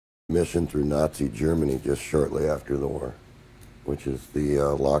mission through Nazi Germany just shortly after the war, which is the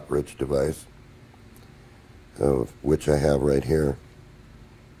Lockridge device, which I have right here.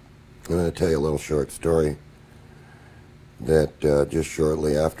 I'm going to tell you a little short story that just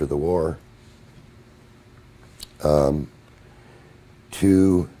shortly after the war,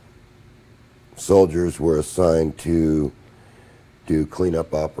 two soldiers were assigned to do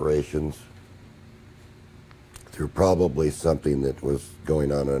cleanup operations through probably something that was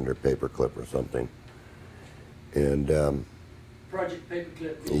going on under paperclip or something. And Project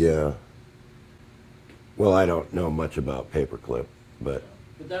Paperclip. yeah. Well, I don't know much about paperclip, but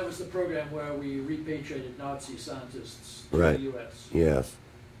that was the program where we repatriated Nazi scientists to right. the U.S. Yes.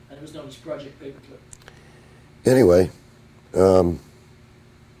 And it was known as Project Paperclip. Anyway, one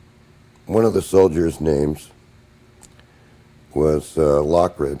of the soldiers' names was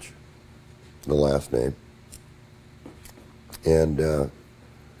Lockridge, the last name. And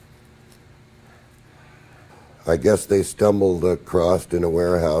I guess they stumbled across in a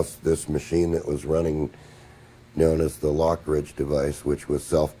warehouse this machine that was running, known as the Lockridge device, which was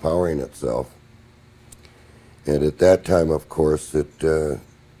self-powering itself. And at that time, of course, it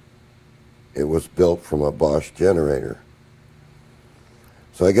was built from a Bosch generator.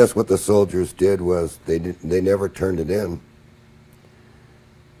 So I guess what the soldiers did was they never turned it in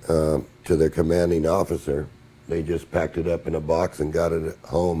to their commanding officer. They just packed it up in a box and got it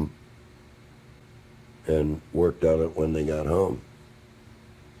home and worked on it when they got home.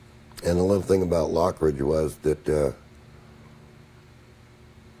 And the little thing about Lockridge was that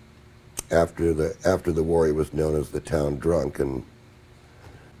after the war, he was known as the town drunk. And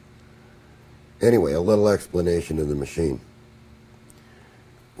anyway, a little explanation of the machine.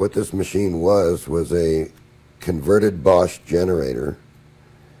 What this machine was a converted Bosch generator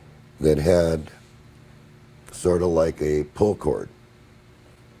that had sort of like a pull cord.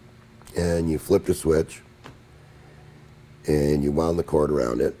 And you flipped a switch, and you wound the cord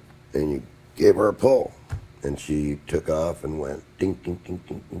around it, and you gave her a pull. And she took off and went ding, ding, ding,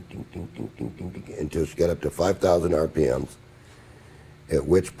 ding, ding, ding, ding, ding, ding, ding, ding, until she got up to 5,000 RPMs, at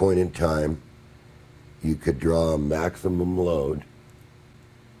which point in time you could draw a maximum load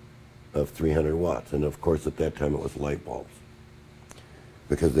of 300 watts. And of course, at that time, it was light bulbs,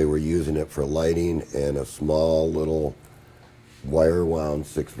 because they were using it for lighting and a small little wire-wound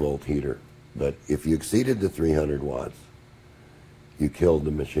 6-volt heater. But if you exceeded the 300 watts, you killed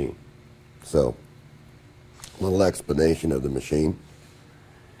the machine. So, a little explanation of the machine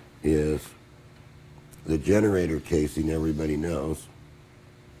is the generator casing, everybody knows,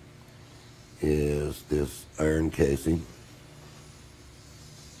 is this iron casing.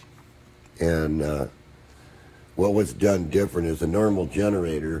 And what was done different is a normal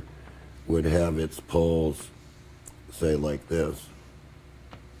generator would have its poles, say, like this.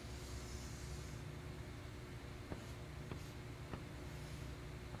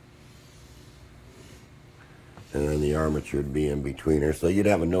 And then the armature would be in between her. So you'd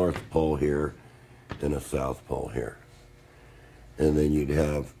have a north pole here and a south pole here. And then you'd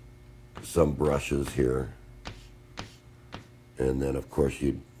have some brushes here. And then, of course,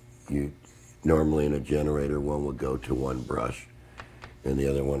 you normally in a generator, one would go to one brush, and the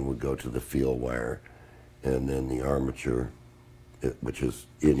other one would go to the field wire. And then the armature, which is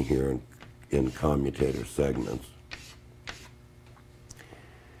in here in commutator segments.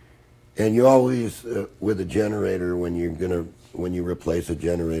 And you always, with a generator, when you replace a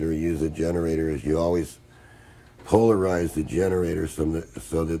generator, use a generator, is you always polarize the generator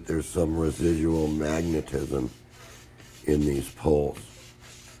so that there's some residual magnetism in these poles.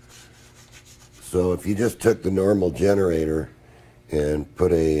 So if you just took the normal generator and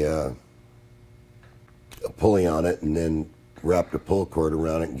put a pulley on it and then wrapped a pull cord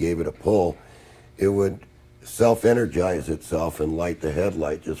around it and gave it a pull, it would self-energize itself and light the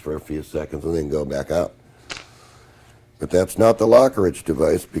headlight just for a few seconds and then go back out. But that's not the Lockridge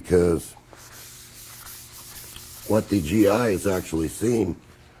device, because what the GI has actually seen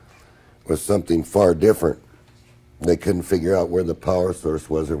was something far different. They couldn't figure out where the power source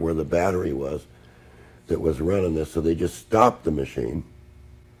was or where the battery was that was running this, so they just stopped the machine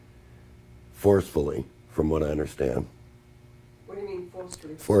forcefully, from what I understand. What do you mean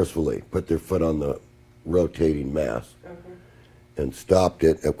forcefully? Forcefully. Put their foot on the rotating mass. Okay. And stopped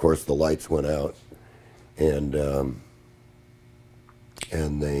it. Of course, the lights went out, and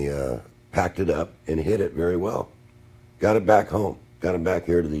they packed it up and hid it very well. Got it back home. Got it back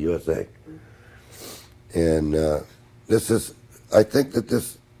here to the USA. And this is, I think that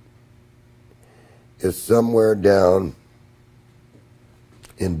this is somewhere down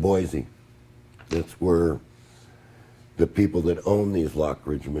in Boise. That's where the people that own these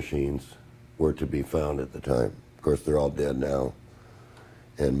Lockridge machines were to be found at the time. Of course, they're all dead now,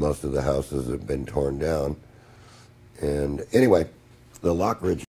 and most of the houses have been torn down. And anyway, the Lockridge